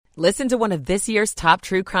Listen to one of this year's top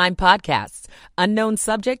true crime podcasts. Unknown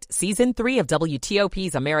Subject, Season 3 of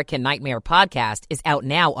WTOP's American Nightmare podcast is out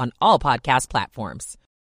now on all podcast platforms.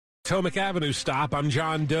 Potomac Avenue stop. I'm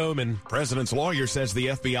John Domen. President's lawyer says the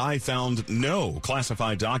FBI found no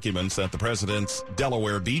classified documents at the president's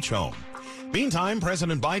Delaware beach home. Meantime,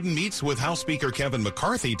 President Biden meets with House Speaker Kevin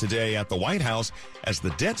McCarthy today at the White House as the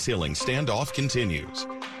debt ceiling standoff continues.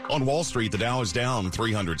 On Wall Street, the Dow is down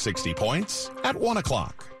 360 points at 1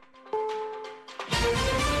 o'clock.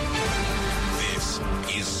 This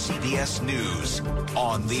is CBS News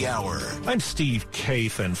on the Hour. I'm Steve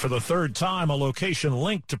Kathan. For the third time, a location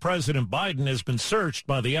linked to President Biden has been searched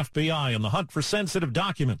by the FBI in the hunt for sensitive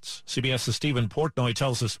documents. CBS's Stephen Portnoy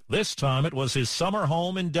tells us this time it was his summer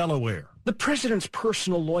home in Delaware. The president's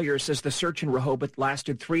personal lawyer says the search in Rehoboth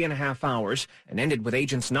lasted 3.5 hours and ended with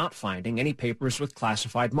agents not finding any papers with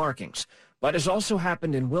classified markings. But as also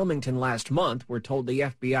happened in Wilmington last month, we're told the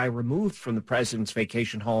FBI removed from the president's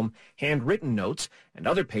vacation home handwritten notes and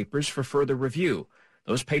other papers for further review.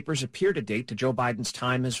 Those papers appear to date to Joe Biden's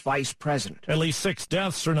time as vice president. At least 6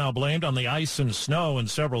 deaths are now blamed on the ice and snow in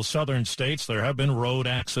several southern states. There have been road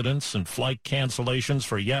accidents and flight cancellations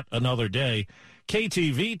for yet another day.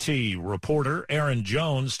 KTVT reporter Aaron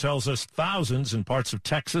Jones tells us thousands in parts of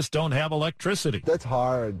Texas don't have electricity. That's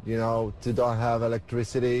hard, to don't have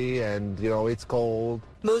electricity and, it's cold.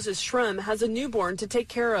 Moses Shrem has a newborn to take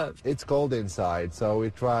care of. It's cold inside, so we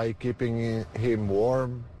try keeping him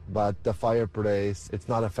warm. But the fireplace, it's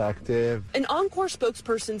not effective. An Encore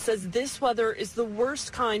spokesperson says this weather is the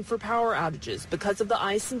worst kind for power outages because of the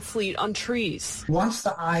ice and sleet on trees. Once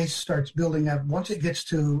the ice starts building up, once it gets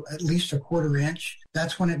to at least a quarter inch,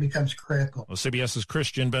 that's when it becomes critical. Well, CBS's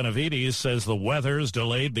Christian Benavides says the weather's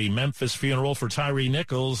delayed the Memphis funeral for Tyree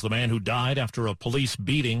Nichols, the man who died after a police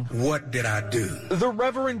beating. What did I do? The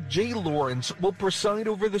Reverend Jay Lawrence will preside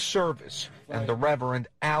over the service, and the Reverend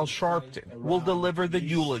Al Sharpton will deliver the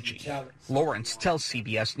eulogy. Lawrence tells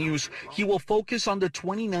CBS News he will focus on the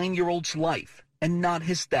 29-year-old's life and not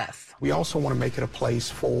his death. We also want to make it a place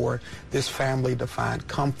for this family to find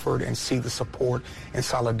comfort and see the support and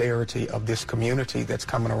solidarity of this community that's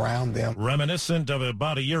coming around them. Reminiscent of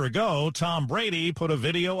about a year ago, Tom Brady put a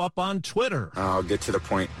video up on Twitter. I'll get to the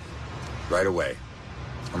point right away.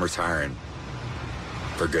 I'm retiring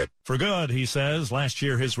for good. For good, he says. Last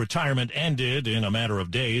year, his retirement ended in a matter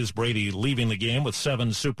of days, Brady leaving the game with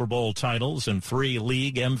 7 Super Bowl titles and 3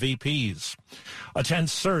 league MVPs. A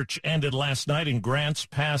tense search ended last night in Grants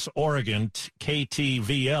Pass, Oregon.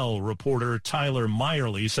 KTVL reporter Tyler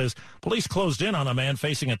Meyerly says police closed in on a man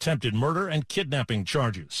facing attempted murder and kidnapping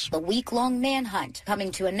charges. The week-long manhunt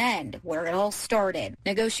coming to an end where it all started.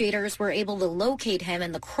 Negotiators were able to locate him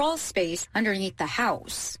in the crawl space underneath the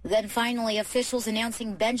house. Then finally, officials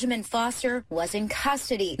announcing Benjamin Foster was in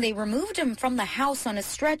custody. They removed him from the house on a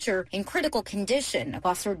stretcher in critical condition.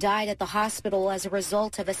 Foster died at the hospital as a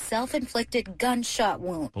result of a self-inflicted gunshot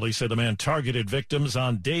wound. Police say the man targeted victims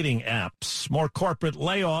on dating apps. More corporate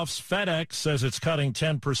layoffs. FedEx says it's cutting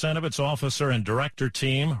 10% of its officer and director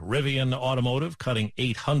team. Rivian Automotive cutting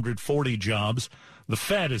 840 jobs. The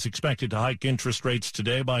Fed is expected to hike interest rates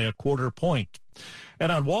today by a quarter point.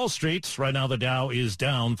 And on Wall Street, right now the Dow is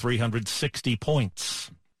down 360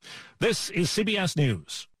 points. This is CBS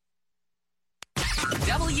News.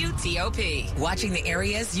 WTOP, watching the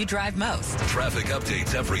areas you drive most. Traffic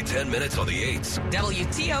updates every 10 minutes on the 8s.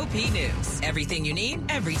 WTOP News, everything you need,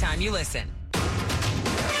 every time you listen.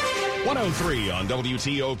 103 on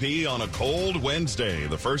WTOP on a cold Wednesday,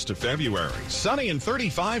 the 1st of February. Sunny and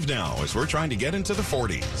 35 now as we're trying to get into the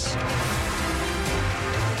 40s.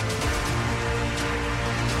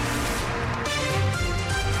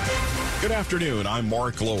 Good afternoon. I'm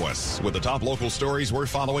Mark Lewis with the top local stories we're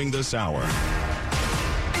following this hour.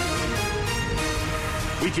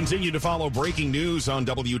 We continue to follow breaking news on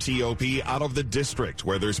WTOP out of the district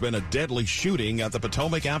where there's been a deadly shooting at the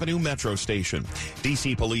Potomac Avenue Metro station.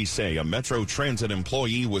 D.C. police say a Metro Transit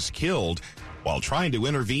employee was killed while trying to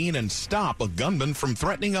intervene and stop a gunman from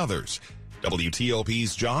threatening others.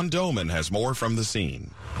 WTOP's John Domen has more from the scene.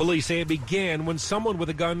 Police say it began when someone with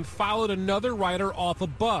a gun followed another rider off a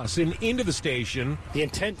bus and into the station. The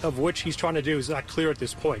intent of which he's trying to do is not clear at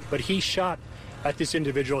this point, but he shot at this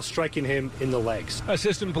individual, striking him in the legs.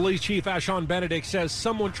 Assistant Police Chief Ashon Benedict says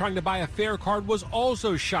someone trying to buy a fare card was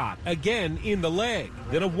also shot, again in the leg.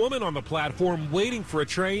 Then a woman on the platform waiting for a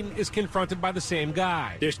train is confronted by the same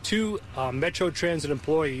guy. There's 2 Metro Transit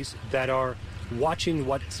employees that are watching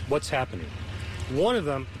what's happening. One of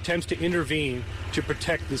them attempts to intervene to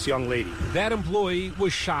protect this young lady. That employee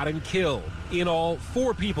was shot and killed. In all,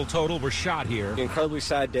 4 people total were shot here. Incredibly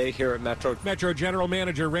sad day here at Metro. Metro General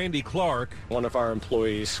Manager Randy Clark. One of our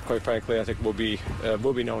employees, quite frankly, I think will be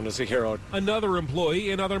known as a hero. Another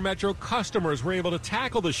employee and other Metro customers were able to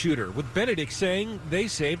tackle the shooter, with Benedict saying they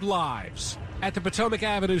saved lives. At the Potomac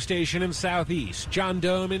Avenue station in Southeast, John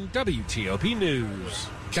Doman, WTOP News.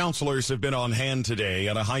 Counselors have been on hand today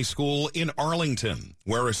at a high school in Arlington,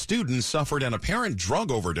 where a student suffered an apparent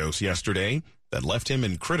drug overdose yesterday that left him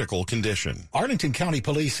in critical condition. Arlington County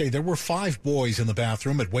Police say there were 5 boys in the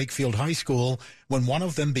bathroom at Wakefield High School when one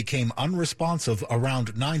of them became unresponsive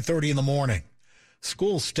around 9:30 in the morning.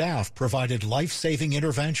 School staff provided life-saving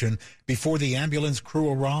intervention before the ambulance crew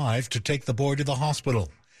arrived to take the boy to the hospital.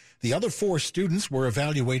 The other 4 students were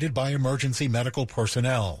evaluated by emergency medical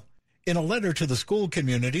personnel. In a letter to the school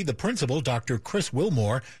community, the principal, Dr. Chris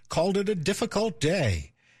Wilmore, called it a difficult day.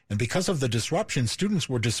 And because of the disruption, students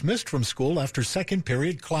were dismissed from school after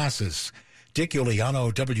second-period classes. Dick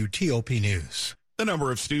Iuliano, WTOP News. The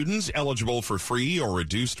number of students eligible for free or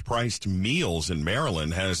reduced-priced meals in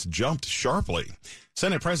Maryland has jumped sharply.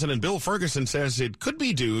 Senate President Bill Ferguson says it could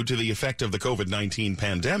be due to the effect of the COVID-19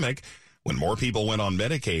 pandemic when more people went on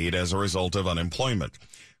Medicaid as a result of unemployment.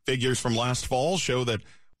 Figures from last fall show that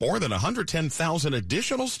more than 110,000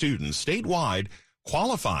 additional students statewide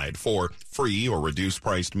qualified for free or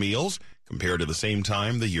reduced-priced meals compared to the same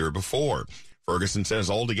time the year before. Ferguson says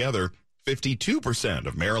altogether, 52%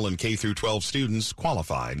 of Maryland K-12 students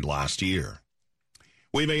qualified last year.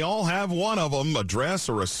 We may all have one of them, a dress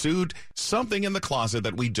or a suit, something in the closet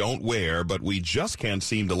that we don't wear, but we just can't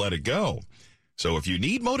seem to let it go. So if you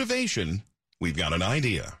need motivation, we've got an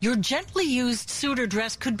idea. Your gently used suit or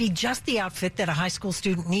dress could be just the outfit that a high school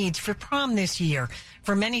student needs for prom this year.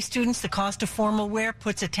 For many students, the cost of formal wear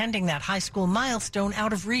puts attending that high school milestone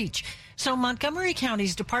out of reach. So Montgomery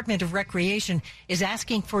County's Department of Recreation is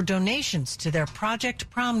asking for donations to their Project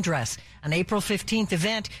Prom Dress, an April 15th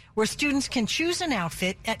event where students can choose an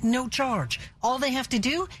outfit at no charge. All they have to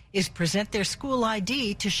do is present their school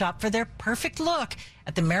ID to shop for their perfect look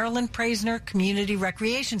at the Marilyn Praisner Community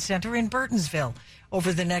Recreation Center in Burtonsville.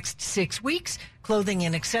 Over the next 6 weeks, clothing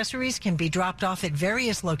and accessories can be dropped off at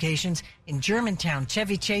various locations in Germantown,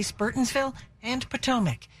 Chevy Chase, Burtonsville, and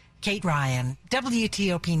Potomac. Kate Ryan,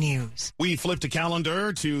 WTOP News. We flipped a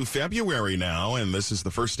calendar to February now, and this is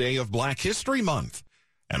the first day of Black History Month.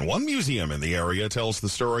 And one museum in the area tells the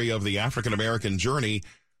story of the African-American journey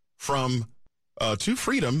from to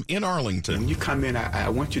freedom in Arlington. When you come in, I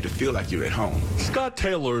want you to feel like you're at home. Scott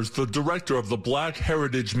Taylor is the director of the Black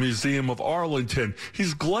Heritage Museum of Arlington.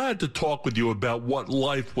 He's glad to talk with you about what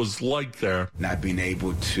life was like there. Not being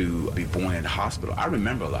able to be born in the hospital. I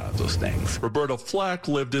remember a lot of those things. Roberta Flack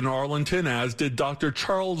lived in Arlington, as did Dr.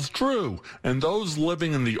 Charles Drew, and those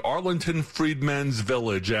living in the Arlington Freedmen's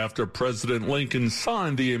Village after President Lincoln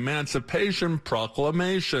signed the Emancipation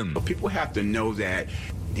Proclamation. People have to know that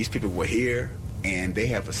these people were here, and they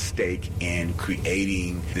have a stake in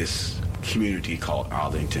creating this community called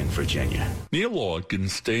Arlington, Virginia. Neil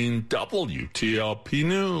Augenstein, WTOP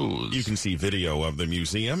News. You can see video of the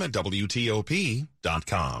museum at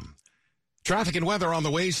WTOP.com. Traffic and weather on the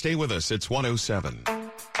way. Stay with us. It's 107.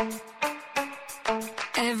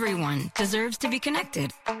 Everyone deserves to be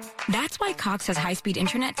connected. That's why Cox has high-speed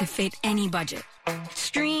internet to fit any budget.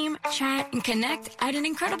 Stream, chat, and connect at an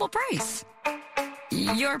incredible price.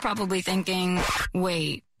 You're probably thinking,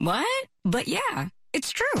 wait, what? But yeah, it's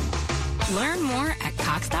true. Learn more at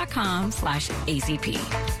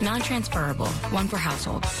cox.com/ACP. Non-transferable, one per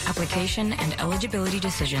household. Application and eligibility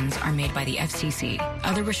decisions are made by the FCC.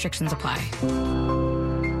 Other restrictions apply.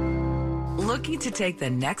 Looking to take the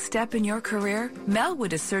next step in your career?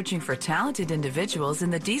 Melwood is searching for talented individuals in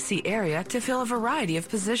the D.C. area to fill a variety of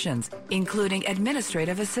positions, including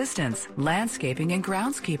administrative assistants, landscaping and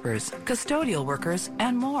groundskeepers, custodial workers,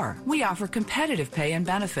 and more. We offer competitive pay and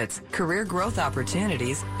benefits, career growth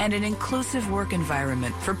opportunities, and an inclusive work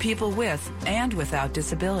environment for people with and without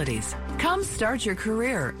disabilities. Come start your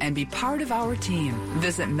career and be part of our team.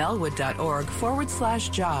 Visit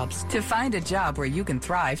melwood.org/jobs to find a job where you can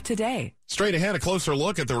thrive today. Straight ahead, a closer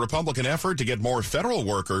look at the Republican effort to get more federal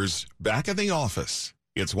workers back in the office.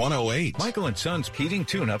 It's 108. Michael & Son's heating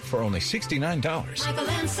tune-up for only $69. Michael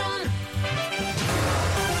 & Son.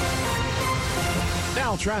 Now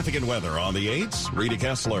Now, traffic and weather on the 8s. Rita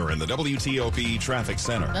Kessler in the WTOP Traffic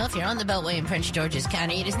Center. Well, if you're on the Beltway in Prince George's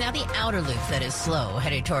County, it is now the outer loop that is slow.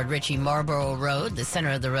 Headed toward Ritchie Marlboro Road, the center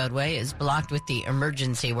of the roadway is blocked with the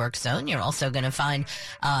emergency work zone. You're also going to find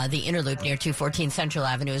the inner loop near 214 Central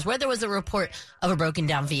Avenue is where there was a report of a broken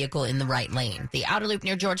down vehicle in the right lane. The outer loop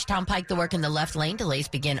near Georgetown Pike, the work in the left lane. Delays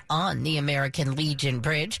begin on the American Legion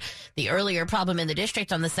Bridge. The earlier problem in the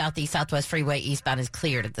district on the Southeast-Southwest Freeway eastbound is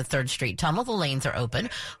cleared at the 3rd Street Tunnel. The lanes are open.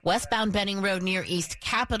 Westbound Benning Road near East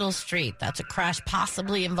Capitol Street. That's a crash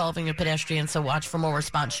possibly involving a pedestrian, so watch for more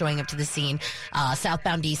response showing up to the scene.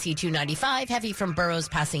 Southbound DC 295, heavy from Burroughs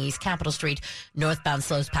passing East Capitol Street. Northbound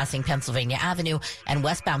slows passing Pennsylvania Avenue. And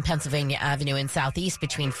westbound Pennsylvania Avenue in Southeast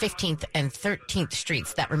between 15th and 13th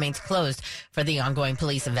Streets. That remains closed for the ongoing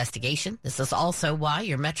police investigation. This is also why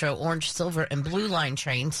your Metro Orange, Silver, and Blue Line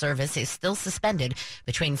train service is still suspended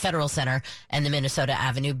between Federal Center and the Minnesota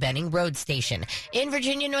Avenue Benning Road Station. In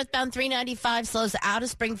Virginia, northbound 395 slows out of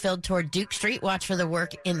Springfield toward Duke Street. Watch for the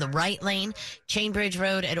work in the right lane. Chainbridge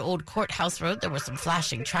Road at Old Courthouse Road, there were some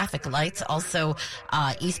flashing traffic lights. Also,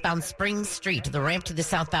 eastbound Spring Street, the ramp to the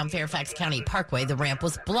southbound Fairfax County Parkway, the ramp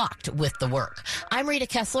was blocked with the work. I'm Rita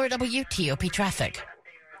Kessler, WTOP Traffic.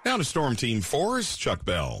 Down to Storm Team 4's Chuck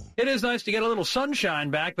Bell. It is nice to get a little sunshine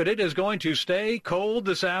back, but it is going to stay cold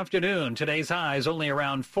this afternoon. Today's high is only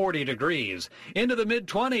around 40 degrees. Into the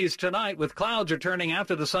mid-20s tonight with clouds returning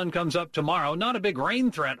after the sun comes up tomorrow. Not a big rain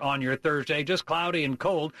threat on your Thursday, just cloudy and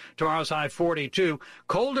cold. Tomorrow's high 42.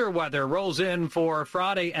 Colder weather rolls in for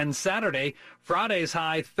Friday and Saturday. Friday's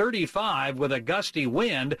high 35 with a gusty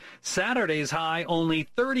wind. Saturday's high only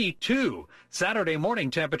 32. Saturday morning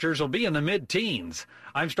temperatures will be in the mid-teens.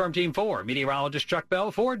 I'm Storm Team 4, meteorologist Chuck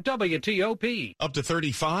Bell for WTOP. Up to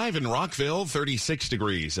 35 in Rockville, 36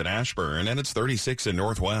 degrees at Ashburn, and it's 36 in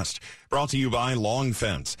Northwest. Brought to you by Long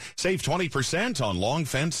Fence. Save 20% on Long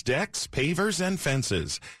Fence decks, pavers, and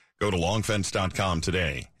fences. Go to longfence.com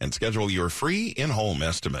today and schedule your free in-home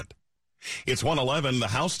estimate. It's 1:11. The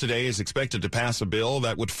House today is expected to pass a bill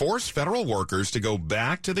that would force federal workers to go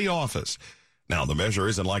back to the office. Now, the measure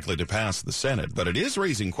isn't likely to pass the Senate, but it is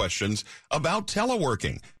raising questions about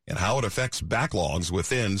teleworking and how it affects backlogs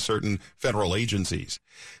within certain federal agencies.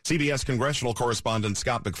 CBS congressional correspondent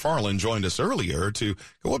Scott McFarland joined us earlier to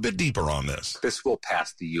go a bit deeper on this. This will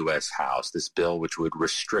pass the U.S. House, this bill which would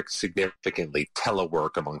restrict significantly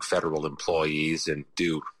telework among federal employees and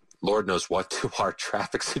do Lord knows what to our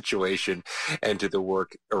traffic situation and to the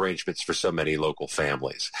work arrangements for so many local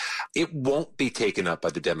families. It won't be taken up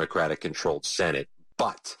by the Democratic-controlled Senate,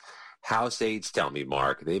 but House aides tell me,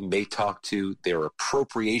 Mark, they may talk to their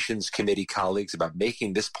Appropriations Committee colleagues about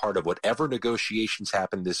making this part of whatever negotiations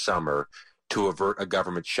happen this summer to avert a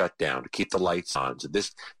government shutdown, to keep the lights on. So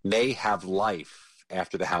this may have life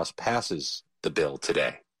after the House passes the bill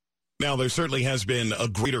today. Now, there certainly has been a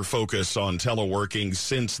greater focus on teleworking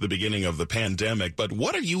since the beginning of the pandemic, but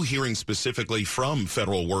what are you hearing specifically from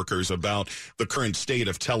federal workers about the current state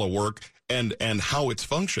of telework and how it's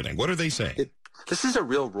functioning? What are they saying? This is a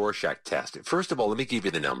real Rorschach test. First of all, let me give you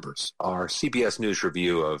the numbers. Our CBS News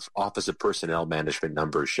review of Office of Personnel Management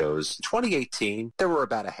numbers shows in 2018, there were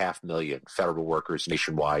about 500,000 federal workers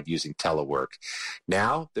nationwide using telework.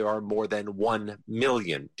 Now, there are more than 1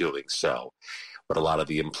 million doing so. What a lot of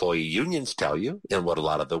the employee unions tell you and what a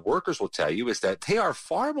lot of the workers will tell you is that they are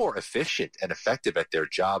far more efficient and effective at their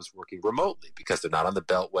jobs working remotely because they're not on the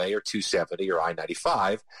Beltway or 270 or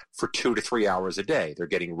I-95 for 2 to 3 hours a day. They're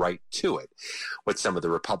getting right to it. What some of the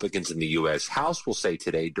Republicans in the U.S. House will say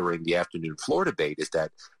today during the afternoon floor debate is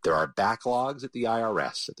that there are backlogs at the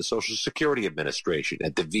IRS, at the Social Security Administration,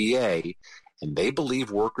 at the VA, and they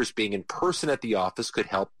believe workers being in person at the office could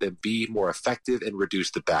help them be more effective and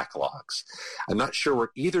reduce the backlogs. I'm not sure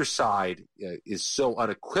where either side is so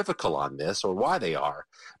unequivocal on this or why they are,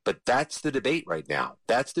 but that's the debate right now.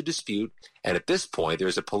 That's the dispute. And at this point,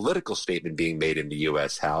 there's a political statement being made in the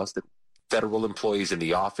U.S. House that federal employees in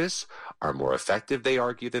the office are more effective, they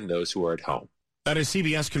argue, than those who are at home. That is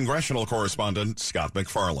CBS congressional correspondent Scott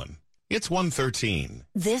McFarland. It's 1:13.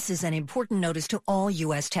 This is an important notice to all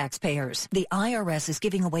U.S. taxpayers. The IRS is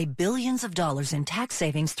giving away billions of dollars in tax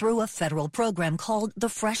savings through a federal program called the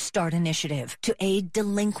Fresh Start Initiative to aid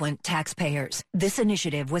delinquent taxpayers. This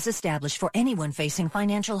initiative was established for anyone facing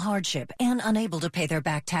financial hardship and unable to pay their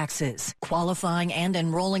back taxes. Qualifying and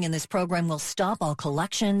enrolling in this program will stop all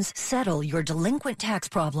collections, settle your delinquent tax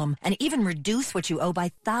problem, and even reduce what you owe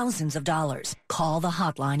by thousands of dollars. Call the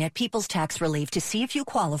hotline at People's Tax Relief to see if you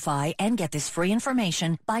qualify and get this free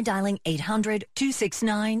information by dialing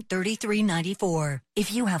 800-269-3394.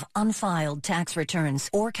 If you have unfiled tax returns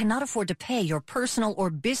or cannot afford to pay your personal or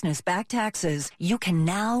business back taxes, you can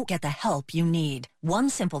now get the help you need. One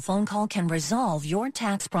simple phone call can resolve your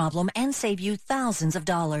tax problem and save you thousands of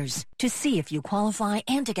dollars. To see if you qualify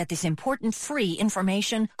and to get this important free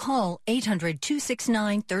information, call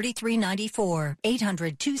 800-269-3394.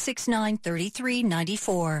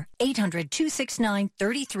 800-269-3394.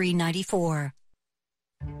 800-269-3394.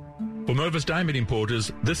 For Mervis Diamond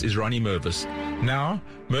Importers, this is Ronnie Mervis. Now,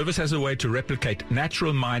 Mervis has a way to replicate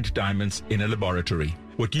natural mined diamonds in a laboratory.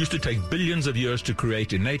 What used to take billions of years to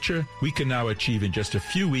create in nature, we can now achieve in just a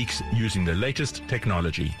few weeks using the latest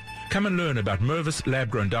technology. Come and learn about Mervis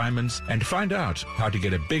lab-grown diamonds and find out how to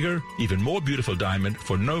get a bigger, even more beautiful diamond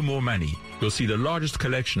for no more money. You'll see the largest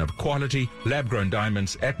collection of quality lab-grown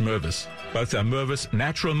diamonds at Mervis. Both our Mervis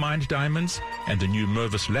natural mined diamonds and the new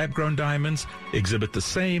Mervis lab-grown diamonds exhibit the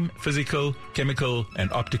same physical, chemical,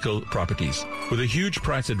 and optical properties. With a huge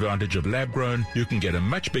price advantage of lab-grown, you can get a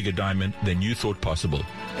much bigger diamond than you thought possible.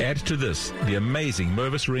 Add to this the amazing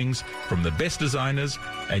Mervis rings from the best designers,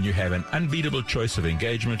 and you have an unbeatable choice of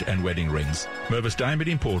engagement and wedding rings. Mervis Diamond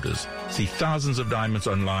Importers. See thousands of diamonds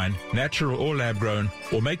online, natural or lab-grown,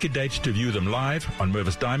 or make a date to view them live on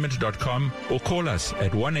mervisdiamond.com or call us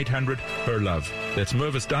at 1-800-HER-LOVE. That's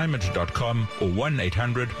mervisdiamond.com or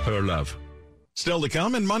 1-800-HER-LOVE. Still to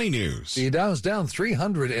come in Money News. The Dow's down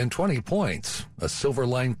 320 points. A Silver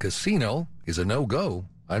Line casino is a no-go.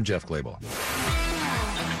 I'm Jeff Clabaugh.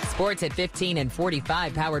 Sports at 15 and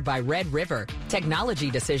 45, powered by Red River. Technology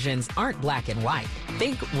decisions aren't black and white.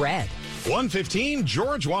 Think red. 1:15,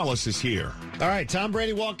 George Wallace is here. All right, Tom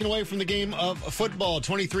Brady walking away from the game of football.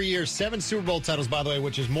 23 years, 7 Super Bowl titles, by the way,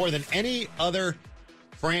 which is more than any other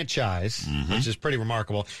franchise, which is pretty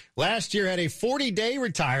remarkable. Last year had a 40-day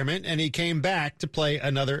retirement, and he came back to play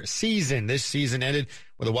another season. This season ended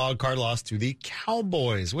with a wild card loss to the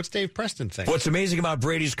Cowboys. What's Dave Preston think? What's amazing about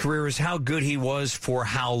Brady's career is how good he was for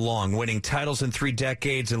how long, winning titles in 3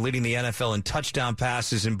 decades and leading the NFL in touchdown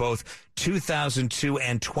passes in both 2002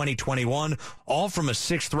 and 2021, all from a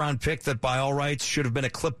 6th-round pick that, by all rights, should have been a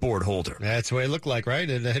clipboard holder. That's what it looked like, right?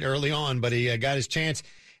 Early on, but he got his chance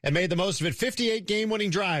and made the most of it. 58 game-winning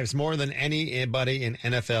drives, more than anybody in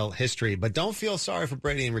NFL history. But don't feel sorry for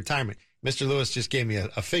Brady in retirement. Mr. Lewis just gave me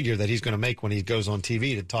a figure that he's going to make when he goes on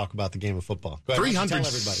TV to talk about the game of football. Go ahead,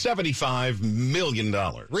 $375 million.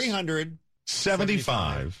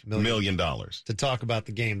 $375 million to talk about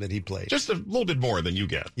the game that he played. Just a little bit more than you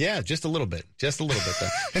get. Yeah, just a little bit. Just a little bit, though.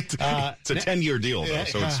 It's a 10-year deal, though,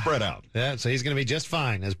 so it's spread out. Yeah, so he's going to be just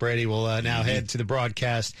fine as Brady will now head to the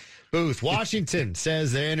broadcast booth. Washington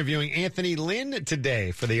says they're interviewing Anthony Lynn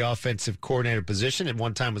today for the offensive coordinator position. At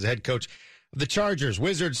one time was a head coach of the Chargers.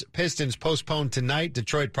 Wizards, Pistons postponed tonight.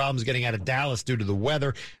 Detroit problems getting out of Dallas due to the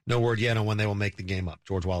weather. No word yet on when they will make the game up.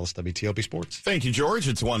 George Wallace, WTOP Sports. Thank you, George.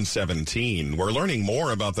 It's 1:17. We're learning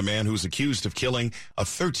more about the man who's accused of killing a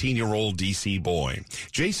 13-year-old D.C. boy.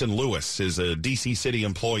 Jason Lewis is a D.C. City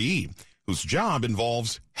employee whose job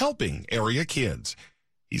involves helping area kids.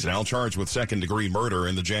 He's now charged with second-degree murder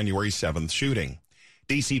in the January 7th shooting.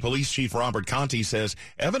 D.C. Police Chief Robert Conti says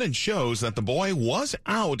evidence shows that the boy was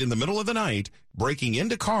out in the middle of the night breaking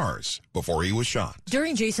into cars before he was shot.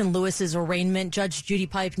 During Jason Lewis's arraignment, Judge Judy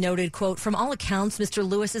Pipe noted, quote, "From all accounts, Mr.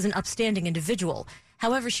 Lewis is an upstanding individual.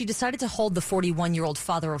 However, she decided to hold the 41-year-old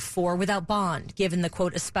father of 4 without bond, given the,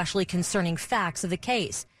 quote, especially concerning facts of the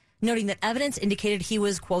case," noting that evidence indicated he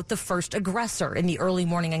was, quote, the first aggressor in the early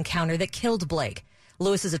morning encounter that killed Blake.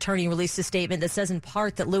 Lewis's attorney released a statement that says in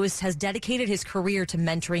part that Lewis has dedicated his career to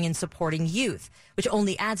mentoring and supporting youth, which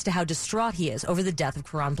only adds to how distraught he is over the death of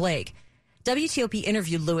Karan Blake. WTOP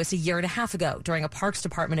interviewed Lewis a year and a half ago during a Parks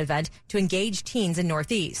Department event to engage teens in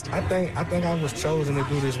Northeast. I think I was chosen to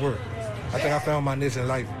do this work. I think I found my niche in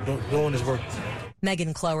life doing this work.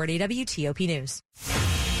 Megan Cloherty, WTOP News.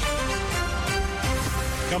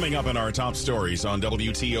 Coming up in our top stories on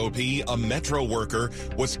WTOP, a Metro worker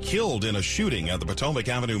was killed in a shooting at the Potomac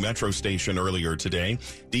Avenue Metro station earlier today.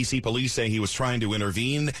 D.C. police say he was trying to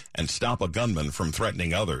intervene and stop a gunman from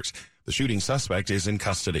threatening others. The shooting suspect is in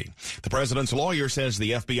custody. The president's lawyer says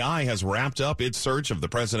the FBI has wrapped up its search of the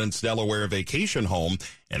president's Delaware vacation home,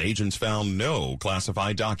 and agents found no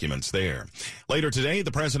classified documents there. Later today,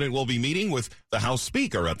 the president will be meeting with the House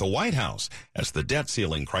Speaker at the White House as the debt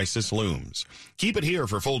ceiling crisis looms. Keep it here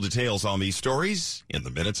for full details on these stories in the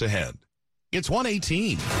minutes ahead. It's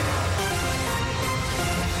 1:18.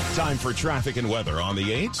 Time for traffic and weather on the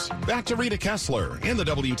 8s. Back to Rita Kessler in the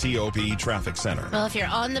WTOP Traffic Center. Well, if you're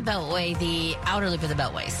on the Beltway, the outer loop of the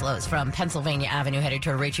Beltway slows from Pennsylvania Avenue headed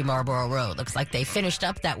toward Ritchie Marlborough Road. Looks like they finished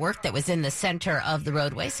up that work that was in the center of the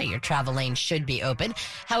roadway, so your travel lane should be open.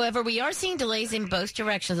 However, we are seeing delays in both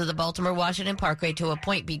directions of the Baltimore-Washington Parkway to a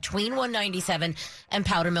point between 197 and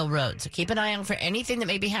Powder Mill Road. So keep an eye out for anything that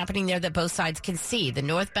may be happening there that both sides can see. The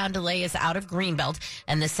northbound delay is out of Greenbelt,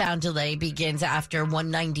 and the south delay begins after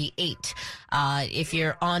 198. If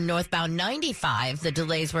you're on northbound 95, the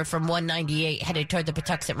delays were from 198 headed toward the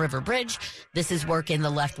Patuxent River Bridge. This is work in the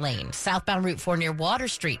left lane. Southbound Route 4 near Water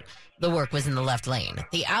Street, the work was in the left lane.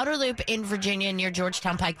 The outer loop in Virginia near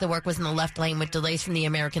Georgetown Pike, the work was in the left lane with delays from the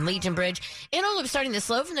American Legion Bridge. Inner loop starting to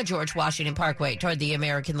slow from the George Washington Parkway toward the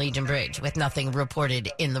American Legion Bridge with nothing reported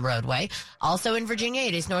in the roadway. Also in Virginia,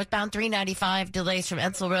 it is northbound 395, delays from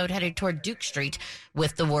Edsel Road headed toward Duke Street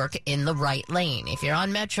with the work in the right lane. If you're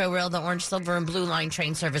on Metro Rail, the orange, silver, and blue line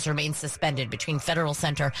train service remains suspended between Federal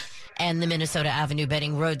Center and the Minnesota Avenue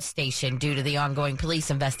Benning Road Station due to the ongoing police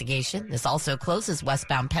investigation. This also closes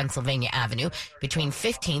westbound Pennsylvania Avenue between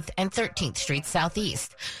 15th and 13th Street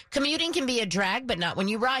Southeast. Commuting can be a drag, but not when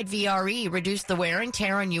you ride VRE. Reduce the wear and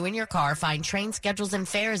tear on you and your car. Find train schedules and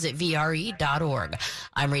fares at VRE.org.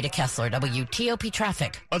 I'm Rita Kessler, WTOP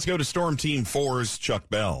Traffic. Let's go to Storm Team 4's Chuck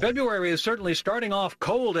Bell. February is certainly starting off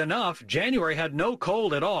cold enough. January had no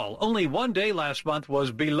cold at all. Only one day last month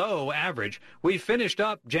was below average. We finished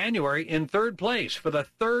up January in third place for the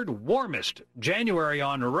third warmest January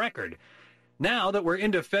on record. Now that we're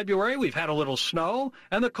into February, we've had a little snow,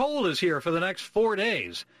 and the cold is here for the next 4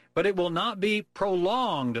 days. But it will not be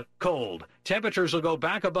prolonged cold. Temperatures will go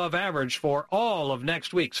back above average for all of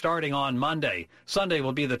next week, starting on Monday. Sunday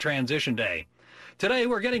will be the transition day. Today,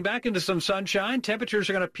 we're getting back into some sunshine. Temperatures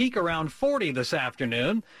are going to peak around 40 this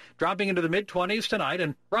afternoon, dropping into the mid-20s tonight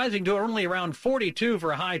and rising to only around 42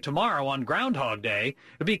 for a high tomorrow on Groundhog Day.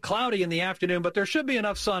 It'll be cloudy in the afternoon, but there should be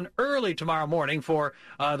enough sun early tomorrow morning for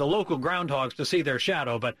the local groundhogs to see their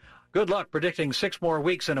shadow. But good luck predicting 6 more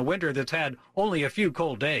weeks in a winter that's had only a few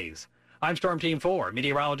cold days. I'm Storm Team 4,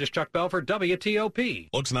 meteorologist Chuck Bell for WTOP.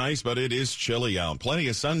 Looks nice, but it is chilly out. Plenty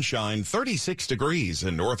of sunshine, 36 degrees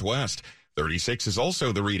in Northwest. 36 is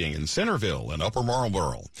also the reading in Centerville and Upper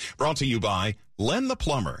Marlboro. Brought to you by Len the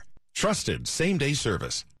Plumber. Trusted same-day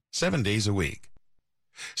service, 7 days a week.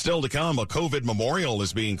 Still to come, a COVID memorial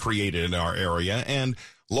is being created in our area, and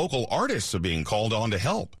local artists are being called on to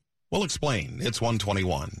help. We'll explain. It's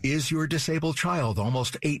 1:21. Is your disabled child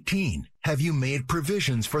almost 18? Have you made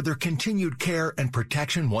provisions for their continued care and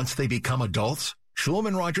protection once they become adults?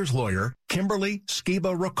 Shulman Rogers lawyer Kimberly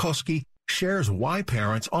Skiba-Rakowski shares why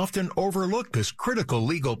parents often overlook this critical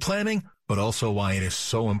legal planning, but also why it is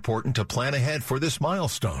so important to plan ahead for this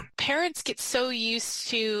milestone. Parents get so used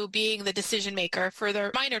to being the decision maker for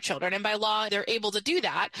their minor children, and by law, they're able to do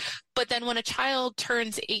that. But then when a child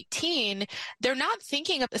turns 18, they're not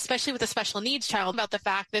thinking, especially with a special needs child, about the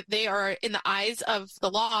fact that they are, in the eyes of the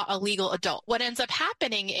law, a legal adult. What ends up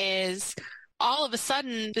happening is all of a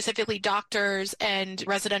sudden, specifically doctors and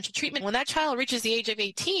residential treatment, when that child reaches the age of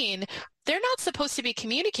 18, they're not supposed to be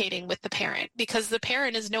communicating with the parent because the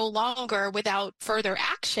parent is no longer, without further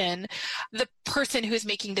action, the person who's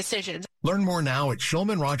making decisions. Learn more now at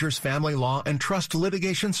Shulman Rogers Family Law and Trust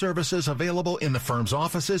Litigation Services, available in the firm's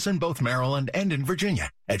offices in both Maryland and in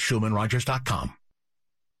Virginia at ShulmanRogers.com.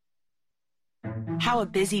 How a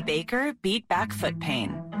busy baker beat back foot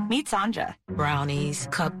pain. Meet Sanja. Brownies,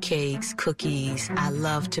 cupcakes, cookies. I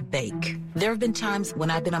love to bake. There have been times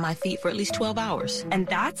when I've been on my feet for at least 12 hours. And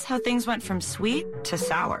that's how things went from sweet to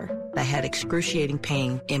sour. I had excruciating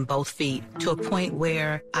pain in both feet to a point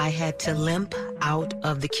where I had to limp out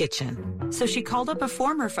of the kitchen. So she called up a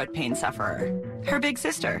former foot pain sufferer, her big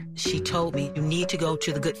sister. She told me, you need to go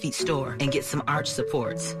to the Good Feet store and get some arch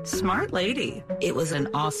supports. Smart lady. It was an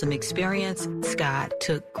awesome experience. Scott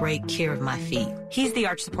took great care of my feet. He's the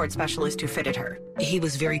arch support specialist who fitted her. He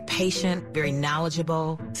was very patient, very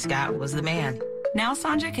knowledgeable. Scott was the man. Now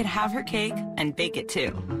Sanja can have her cake and bake it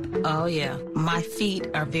too. Oh yeah, my feet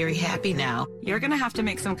are very happy now. You're gonna have to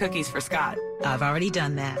make some cookies for Scott. I've already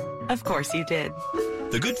done that. Of course you did.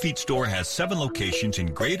 The Good Feet store has 7 locations in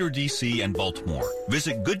Greater D.C. and Baltimore.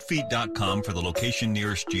 Visit goodfeet.com for the location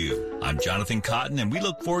nearest you. I'm Jonathan Cotton, and we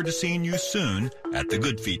look forward to seeing you soon at the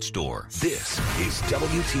Good Feet store. This is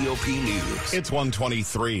WTOP News. It's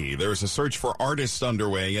 1:23. There's a search for artists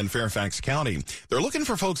underway in Fairfax County. They're looking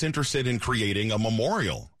for folks interested in creating a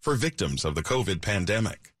memorial for victims of the COVID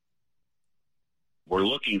pandemic. We're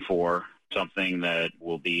looking for something that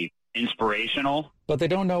will be inspirational. But they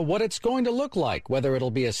don't know what it's going to look like, whether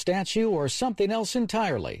it'll be a statue or something else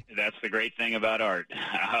entirely. That's the great thing about art.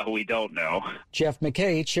 We don't know. Jeff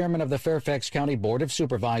McKay, chairman of the Fairfax County Board of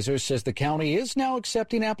Supervisors, says the county is now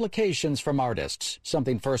accepting applications from artists,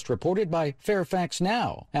 something first reported by Fairfax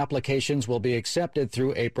Now. Applications will be accepted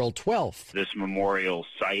through April 12th. This memorial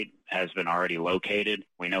site has been already located.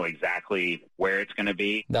 We know exactly where it's going to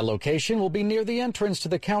be. That location will be near the entrance to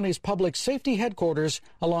the county's public safety headquarters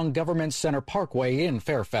along Government Center Parkway in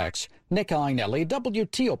Fairfax. Nick Einelli,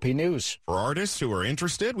 WTOP News. For artists who are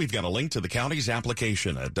interested, we've got a link to the county's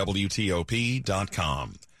application at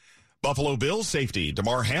WTOP.com. Buffalo Bills safety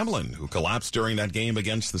Damar Hamlin, who collapsed during that game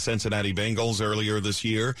against the Cincinnati Bengals earlier this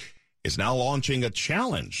year, is now launching a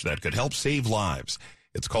challenge that could help save lives.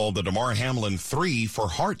 It's called the Damar Hamlin 3 for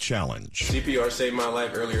Heart Challenge. CPR saved my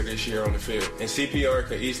life earlier this year on the field, and CPR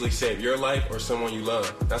could easily save your life or someone you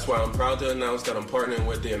love. That's why I'm proud to announce that I'm partnering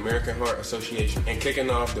with the American Heart Association and kicking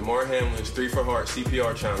off Damar Hamlin's 3 for Heart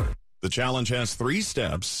CPR Challenge. The challenge has 3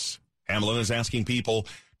 steps. Hamlin is asking people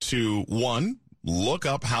to, 1, look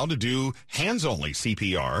up how to do hands-only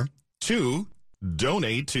CPR, 2,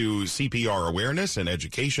 donate to CPR awareness and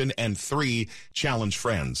education, and 3, challenge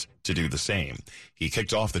friends to do the same. He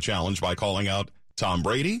kicked off the challenge by calling out Tom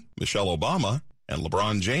Brady, Michelle Obama, and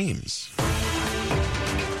LeBron James.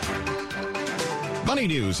 Money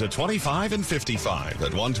news at 25 and 55. At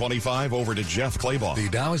 125, over to Jeff Clabaugh. The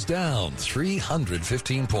Dow is down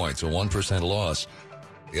 315 points, a 1% loss.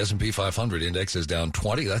 The S&P 500 index is down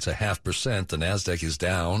 20. That's a 0.5%. The NASDAQ is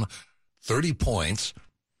down 30 points.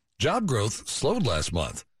 Job growth slowed last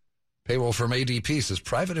month. Payroll from ADP says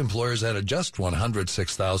private employers added just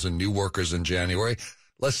 106,000 new workers in January,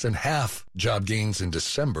 less than half job gains in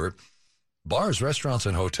December. Bars, restaurants,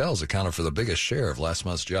 and hotels accounted for the biggest share of last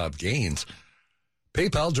month's job gains.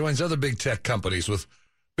 PayPal joins other big tech companies with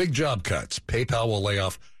big job cuts. PayPal will lay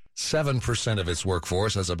off 7% of its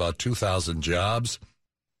workforce. That's about 2,000 jobs.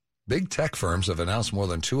 Big tech firms have announced more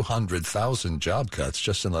than 200,000 job cuts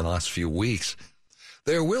just in the last few weeks.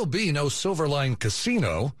 There will be no Silverline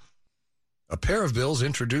Casino. A pair of bills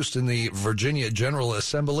introduced in the Virginia General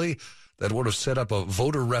Assembly that would have set up a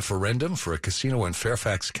voter referendum for a casino in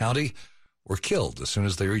Fairfax County were killed as soon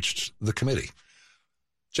as they reached the committee.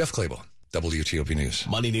 Jeff Clabaugh, WTOP News.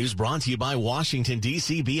 Money News brought to you by Washington,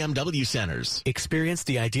 D.C. BMW Centers. Experience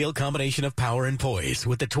the ideal combination of power and poise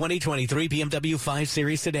with the 2023 BMW 5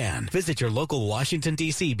 Series sedan. Visit your local Washington,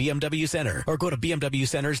 D.C. BMW Center or go to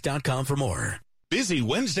BMWcenters.com for more. Busy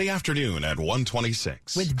Wednesday afternoon at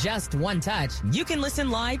 1:26. With just one touch, you can listen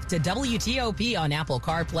live to WTOP on Apple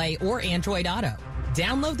CarPlay or Android Auto.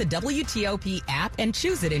 Download the WTOP app and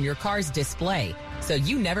choose it in your car's display so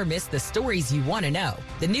you never miss the stories you want to know,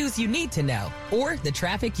 the news you need to know, or the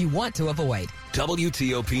traffic you want to avoid.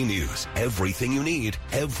 WTOP News. Everything you need,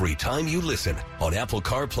 every time you listen on Apple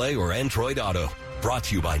CarPlay or Android Auto. Brought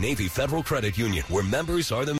to you by Navy Federal Credit Union, where members are the